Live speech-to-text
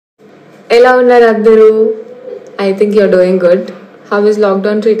ఎలా ఉన్నారు అందరూ? I think you're doing good. How is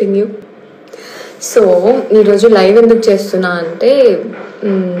lockdown treating you? So ఈరోజు లైవ్ ఎందుకు చేస్తున్నా అంటే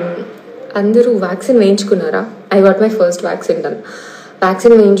అందరూ vaccine వేయించుకున్నారా? I got my first vaccine done.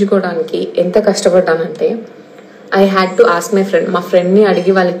 Vaccine వేయించుకోవడానికి ఎంత కష్టపడ్డానంటే I had to ask my friend. మా ఫ్రెండ్ని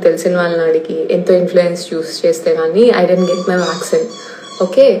అడిగి, వాళ్ళకి తెలిసిన వాళ్ళని అడిగి, ఎంతో ఇన్ఫ్లుయెన్స్ చూస్ చేస్తే కానీ I didn't get my vaccine.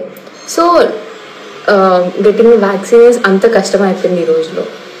 Okay, so getting vaccine అంత కష్టం అయిపోయింది ఈ రోజులో.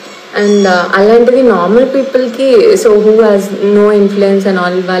 అండ్ అలాంటిది నార్మల్ పీపుల్కి, so who has no influence and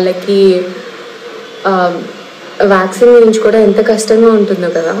all, వాళ్ళకి వ్యాక్సిన్ వేయించుకోవడం ఎంత కష్టంగా ఉంటుందో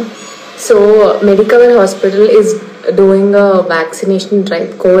కదా. So Medicover hospital is doing a vaccination drive,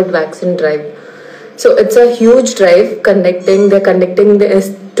 Covid vaccine drive. So it's a huge drive they're conducting this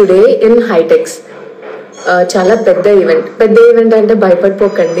today in Hightex. చాలా పెద్ద event అంటే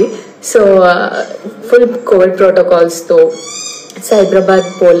భయపడిపోకండి. So full Covid ప్రోటోకాల్స్తో Cyberabad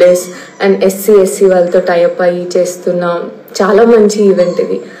police and SC వాళ్ళతో టైఅప్ అయ్యి చేస్తున్న చాలా మంచి ఈవెంట్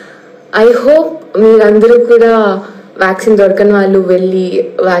ఇది. I hope మీరందరూ కూడా వ్యాక్సిన్ దొరకని వాళ్ళు వెళ్ళి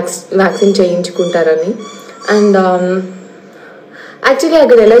వ్యాక్సిన్ చేయించుకుంటారని. అండ్ యాక్చువల్లీ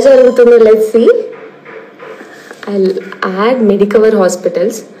అక్కడ ఎలా జరుగుతుందో let's see. I'll add Medicover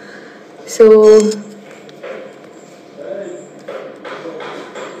hospitals. So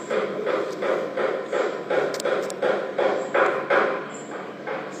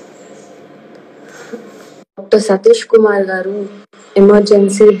Dr. Satish Kumar garu,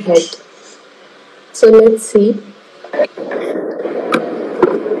 emergency head. So let's see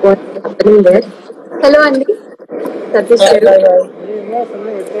what's happening there. Hello Andy. Satish garu.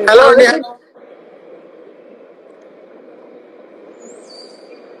 Hello Andy.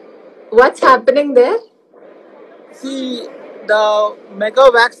 What's happening there? See, the mega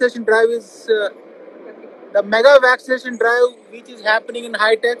vaccination drive which is happening in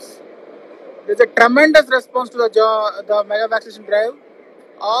Hightex. There's a tremendous response to the mega vaccination drive.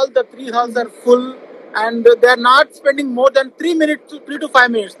 All the 3 halls are full, and they're not spending more than 3 to 5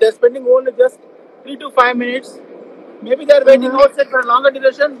 minutes. They're spending only just 3 to 5 minutes. Maybe they're waiting outside for a longer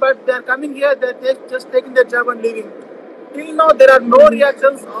duration, but they're coming here. They're just taking their job and leaving. Till now, there are no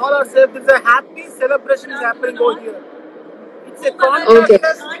reactions. All are safe. There's a happy celebration is happening over here. It's a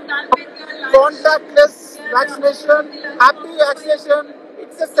contactless vaccination, happy vaccination.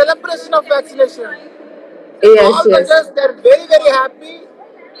 It's a celebration of vaccination. Yes. Others, they're very, very happy.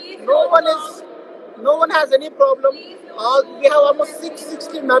 No one has any problem. We have almost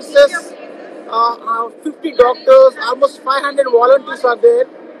 660 nurses, 50 doctors, almost 500 volunteers are there.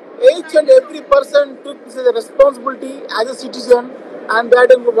 Each and every person took this as a responsibility as a citizen, and they are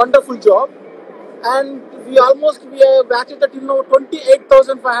doing a wonderful job. And we have vaccinated till now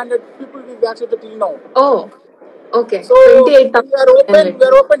 28,500 people. We vaccinated till now. Oh, okay. So we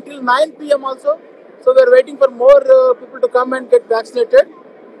are open till 9 p.m. also. So we are waiting for more people to come and get vaccinated.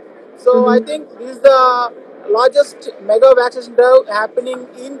 So I think this is the largest mega vaccination drive happening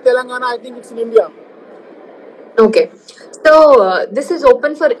in Telangana. I think it's in India. Okay. So this is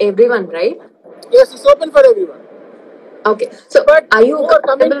open for everyone, right? Yes, it's open for everyone. Okay. So But are you coming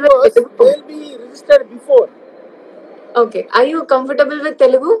comfortable to with us, Telugu? they'll be registered before. Okay. Are you comfortable with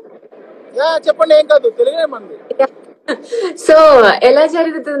Telugu? Yeah, చెప్పండి ఏం కాదు తెలుగే మంది. So ఎలా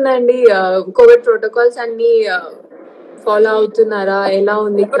జరుగుతుందండి Covid protocols అన్ని follow అవుతున్నారా? ఎలా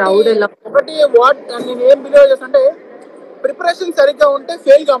ఉంది క్రౌడ్? ఎలా ఒకటి నేను ఏం బిలీవ్ చేస్తానంటే ప్రిపరేషన్ సరిగ్గా ఉంటే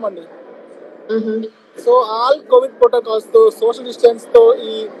fail కామండి. So all Covid protocols తో, సోషల్ డిస్టెన్స్ తో,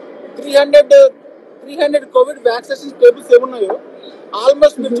 ఈ 300 కోవిడ్ వ్యాక్సినేషన్ టేబుల్స్ ఏమున్నాయో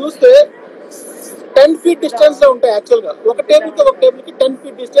ఆల్మోస్ట్ మీరు చూస్తే 10 feet డిస్టెన్స్ లో ఉంటాయి. యాక్చువల్ గా ఒక టేబుల్ కి 10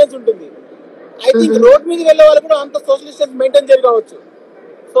 feet డిస్టెన్స్ ఉంటుంది. ఐ థింక్ రోడ్ మీద వెళ్ళే వాళ్ళు కూడా అంత సోషల్ డిస్టెన్స్ మెయింటైన్ చేయాలి కావచ్చు.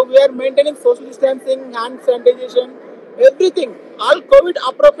 So we are maintaining social distancing, hand sanitization, everything. All COVID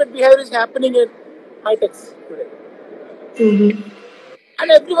appropriate behavior is happening in Hightex today. And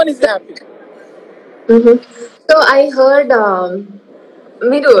everyone is happy. So I heard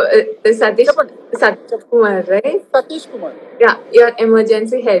మీరు Satish Kumar, right? Satish Kumar. Yeah, your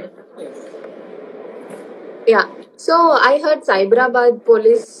emergency head. Yes. Yeah. So I heard Cyberabad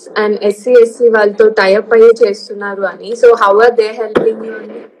police and SC వాళ్ళతో tie up అయ్యి చేస్తున్నారు అని. So how are they helping you?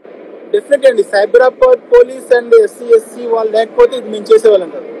 Definitely Cyberabad police and SC వాళ్ళు లేకపోతే ఇది మేము చేసేవాళ్ళం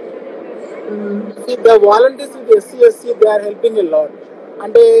కాదు. See, the volunteers with SC they are helping a lot.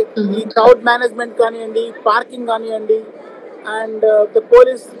 అంటే ఈ క్రౌడ్ మేనేజ్మెంట్ కానివ్వండి, పార్కింగ్ కానివ్వండి, and the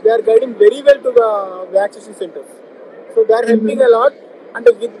police, they are guiding very well to the vaccination centers. So they are helping a lot, and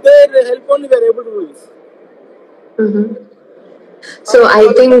with their help only we are able to do this. So I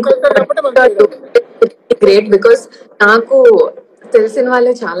think great because నాకు తెలిసిన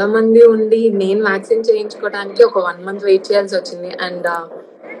వాళ్ళే చాలా మంది ఉండి నేను vaccine చేయించుకోవడానికి ఒక 1 month wait చేయాల్సి వచ్చింది. అండ్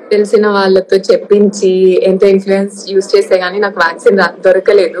తెలిసిన వాళ్ళతో చెప్పించి ఎంత ఇన్ఫ్లుయెన్స్ యూస్ చేస్తే గానీ నాకు వ్యాక్సిన్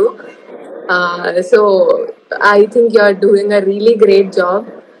దొరకలేదు. So I think you are doing a really great job.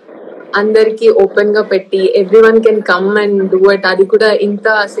 అందరికి ఓపెన్ గా పెట్టి everyone can come and do it, అది కూడా ఇంత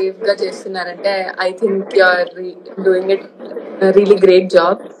సేఫ్ గా చేస్తున్నారంటే I think you are doing it really great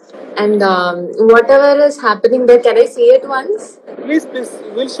job. And what ever is happening there, can I see it once? Please,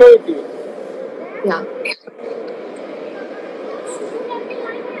 we'll show it to you. Yeah.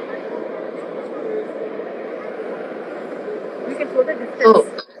 We can show the distance. Oh,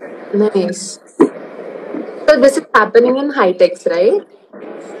 nice. So this is happening in high techs, right?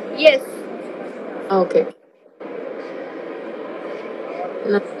 Yes. Okay.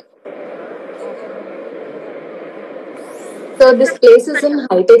 Nice. So this place is in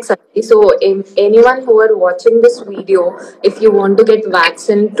high tech city. So if anyone who are watching this video, if you want to get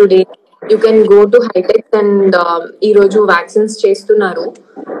vaccine today, you can go to high tech and ఈ రోజు vaccines చేస్తున్నారు.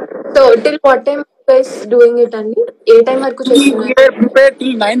 So till what time you guys doing it అండి? ఏ time వరకు We చేస్తున్నారు? are prepared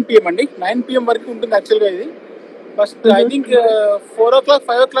till 9 p.m. అండి. 9 p.m. వరకు ఉంటుంది యాక్చువల్గా ఇది. First I think 4 o'clock,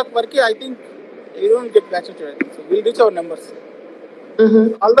 5 o'clock వరకు I think everyone will get vaccinated. So we'll reach our numbers.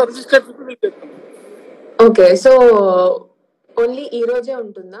 All the registered people will get them. Okay, so only ఈ రోజే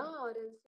ఉంటుందా?